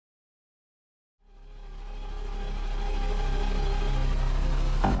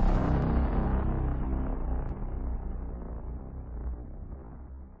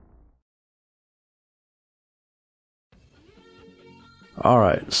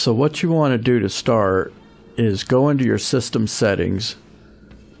Alright, so what you want to do to start is go into your system settings.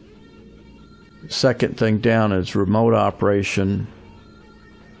 Second thing down is remote operation.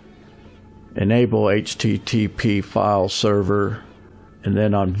 Enable HTTP file server. And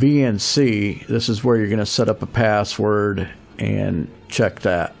then on VNC, this is where you're going to set up a password and check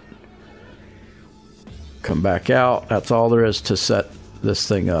that. Come back out. That's all there is to set this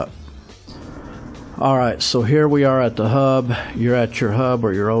thing up. Alright, so here we are at the hub. You're at your hub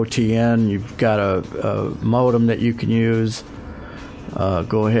or your OTN. You've got a modem that you can use.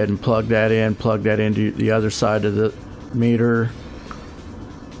 Go ahead and plug that into the other side of the meter.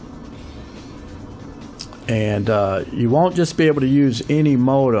 And you won't just be able to use any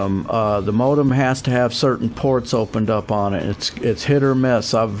modem. The modem has to have certain ports opened up on it. It's hit or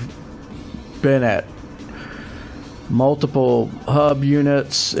miss. I've been at multiple hub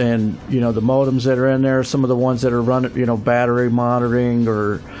units, and the modems that are in there, some of the ones that are running battery monitoring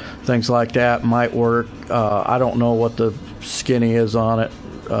or things like that might work. I don't know what the skinny is on it,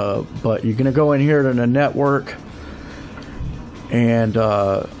 but you're gonna go in here to the network, and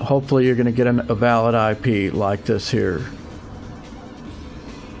hopefully you're gonna get a valid IP like this here,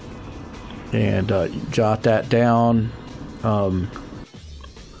 and jot that down.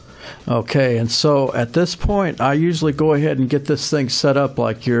 Okay, and so at this point, I usually go ahead and get this thing set up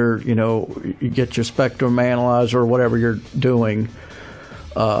like you get your spectrum analyzer or whatever you're doing,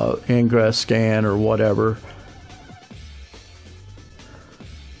 ingress scan or whatever.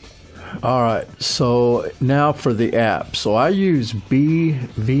 Alright, so now for the app. So I use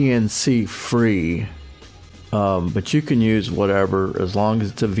VNC free, but you can use whatever. As long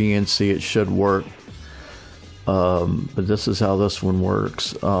as it's a VNC, it should work. But this is how this one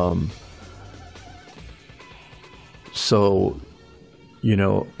works. So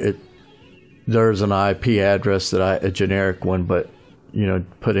there's an IP address that a generic one, but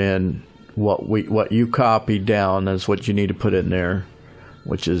put in what you copied down. That's what you need to put in there,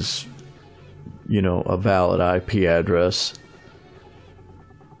 which is a valid IP address.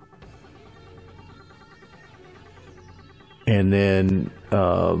 And then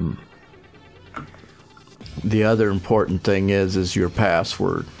the other important thing is your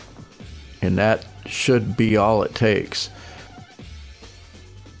password, and that should be all it takes.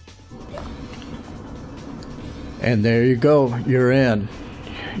 And there you go, you're in.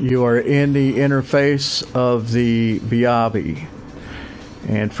 You are in the interface of the Viavi,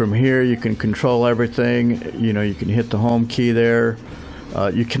 and from here you can control everything. You can hit the home key there.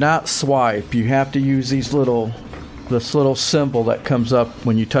 You cannot swipe. You have to use this little symbol that comes up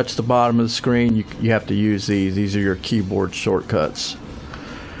when you touch the bottom of the screen. You have to use these are your keyboard shortcuts,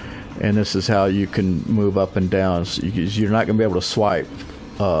 and this is how you can move up and down. So you're not going to be able to swipe,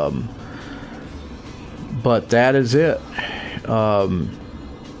 but that is it.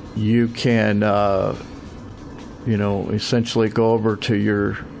 You can essentially go over to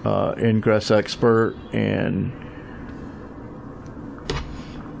your Ingress Expert, and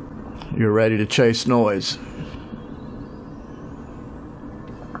you're ready to chase noise.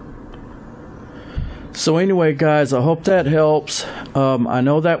 So anyway, guys, I hope that helps. I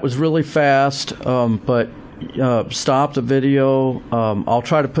know that was really fast, but stop the video. I'll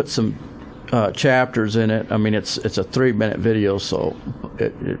try to put some chapters in it. I mean, it's a 3-minute video, so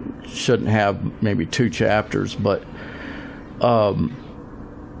it shouldn't have maybe 2 chapters. But the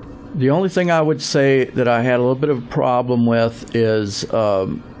only thing I would say that I had a little bit of a problem with is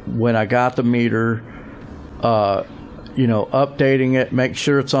when I got the meter, updating it, make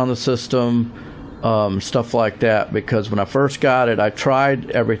sure it's on the system. Stuff like that, because when I first got it, I tried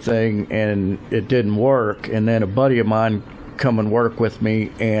everything and it didn't work, and then a buddy of mine come and work with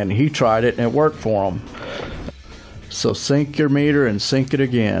me, and he tried it and it worked for him. So sync your meter and sync it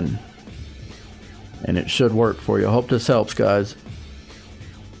again, and it should work for you. I hope this helps, guys.